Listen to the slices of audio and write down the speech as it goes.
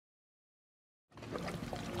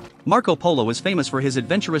Marco Polo is famous for his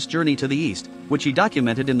adventurous journey to the east, which he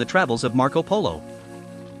documented in the Travels of Marco Polo.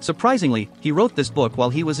 Surprisingly, he wrote this book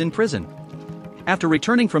while he was in prison. After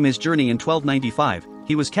returning from his journey in 1295,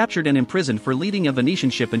 he was captured and imprisoned for leading a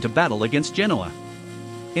Venetian ship into battle against Genoa.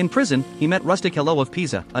 In prison, he met Rustichello of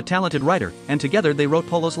Pisa, a talented writer, and together they wrote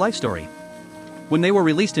Polo's life story. When they were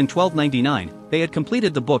released in 1299, they had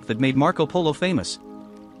completed the book that made Marco Polo famous.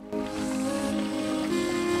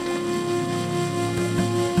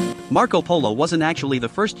 Marco Polo wasn't actually the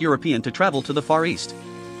first European to travel to the Far East.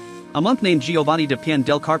 A monk named Giovanni di Pian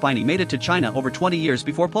del Carpini made it to China over 20 years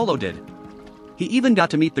before Polo did. He even got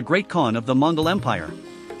to meet the great Khan of the Mongol Empire.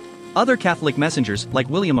 Other Catholic messengers, like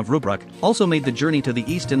William of Rubruck, also made the journey to the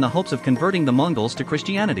east in the hopes of converting the Mongols to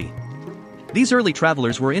Christianity. These early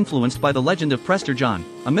travelers were influenced by the legend of Prester John,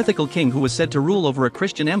 a mythical king who was said to rule over a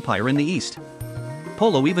Christian empire in the east.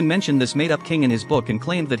 Polo even mentioned this made-up king in his book and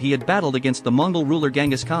claimed that he had battled against the Mongol ruler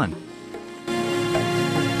Genghis Khan.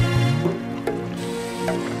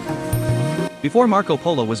 Before Marco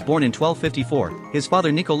Polo was born in 1254, his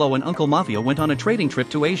father Niccolò and uncle Maffeo went on a trading trip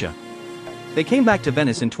to Asia. They came back to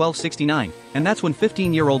Venice in 1269, and that's when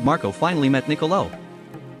 15-year-old Marco finally met Niccolò.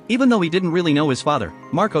 Even though he didn't really know his father,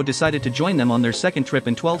 Marco decided to join them on their second trip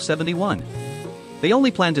in 1271. They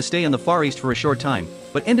only planned to stay in the Far East for a short time,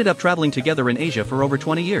 but ended up traveling together in Asia for over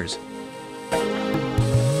 20 years.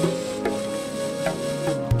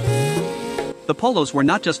 The Polos were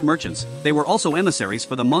not just merchants, they were also emissaries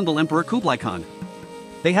for the Mongol Emperor Kublai Khan.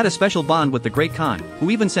 They had a special bond with the Great Khan,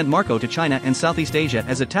 who even sent Marco to China and Southeast Asia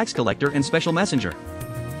as a tax collector and special messenger.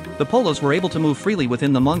 The Polos were able to move freely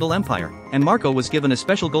within the Mongol Empire, and Marco was given a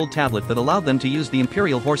special gold tablet that allowed them to use the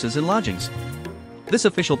imperial horses and lodgings. This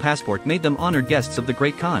official passport made them honored guests of the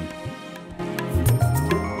Great Khan.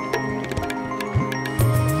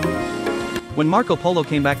 When Marco Polo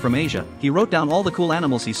came back from Asia, he wrote down all the cool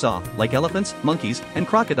animals he saw, like elephants, monkeys, and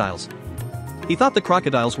crocodiles. He thought the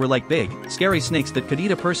crocodiles were like big, scary snakes that could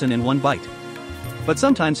eat a person in one bite. But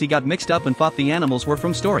sometimes he got mixed up and thought the animals were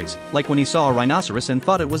from stories, like when he saw a rhinoceros and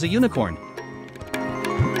thought it was a unicorn.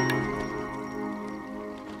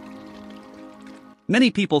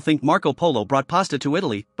 Many people think Marco Polo brought pasta to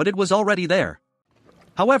Italy, but it was already there.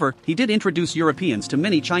 However, he did introduce Europeans to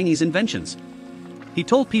many Chinese inventions. He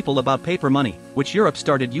told people about paper money, which Europe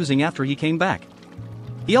started using after he came back.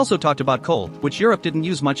 He also talked about coal, which Europe didn't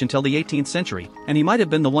use much until the 18th century, and he might have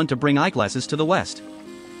been the one to bring eyeglasses to the West.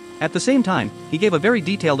 At the same time, he gave a very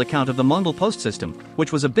detailed account of the Mongol post system,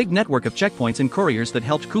 which was a big network of checkpoints and couriers that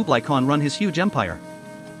helped Kublai Khan run his huge empire.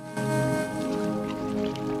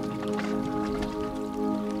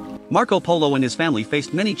 Marco Polo and his family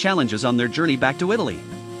faced many challenges on their journey back to Italy.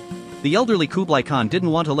 The elderly Kublai Khan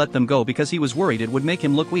didn't want to let them go because he was worried it would make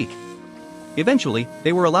him look weak. Eventually,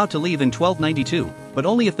 they were allowed to leave in 1292, but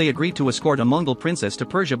only if they agreed to escort a Mongol princess to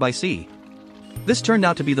Persia by sea. This turned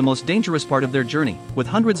out to be the most dangerous part of their journey, with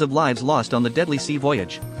hundreds of lives lost on the deadly sea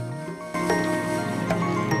voyage.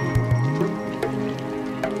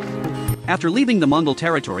 After leaving the Mongol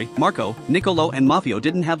territory, Marco, Niccolò and Maffeo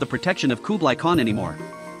didn't have the protection of Kublai Khan anymore.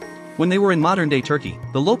 When they were in modern-day Turkey,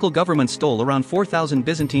 the local government stole around 4,000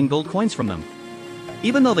 Byzantine gold coins from them.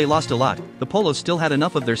 Even though they lost a lot, the Polos still had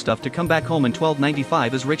enough of their stuff to come back home in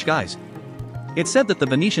 1295 as rich guys. It's said that the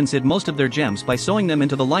Venetians hid most of their gems by sewing them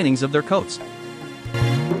into the linings of their coats.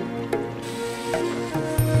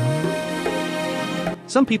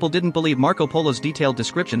 Some people didn't believe Marco Polo's detailed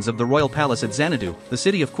descriptions of the royal palace at Xanadu, the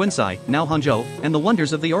city of Quinsai, now Hangzhou, and the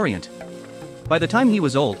wonders of the Orient. By the time he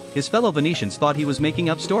was old, his fellow Venetians thought he was making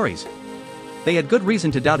up stories. They had good reason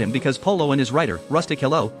to doubt him because Polo and his writer,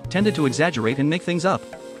 Rustichello, tended to exaggerate and make things up.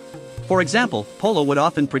 For example, Polo would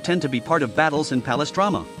often pretend to be part of battles and palace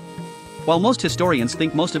drama. While most historians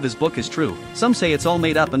think most of his book is true, some say it's all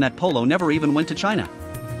made up and that Polo never even went to China.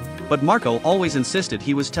 But Marco always insisted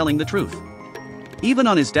he was telling the truth. Even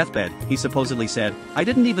on his deathbed, he supposedly said, "I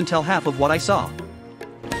didn't even tell half of what I saw."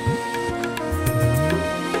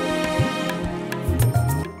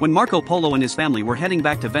 When Marco Polo and his family were heading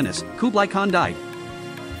back to Venice, Kublai Khan died.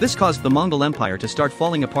 This caused the Mongol Empire to start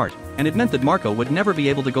falling apart, and it meant that Marco would never be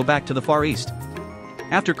able to go back to the Far East.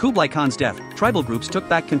 After Kublai Khan's death, tribal groups took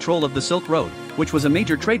back control of the Silk Road, which was a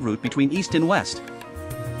major trade route between East and West.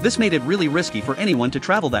 This made it really risky for anyone to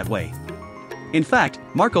travel that way. In fact,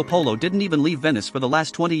 Marco Polo didn't even leave Venice for the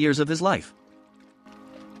last 20 years of his life.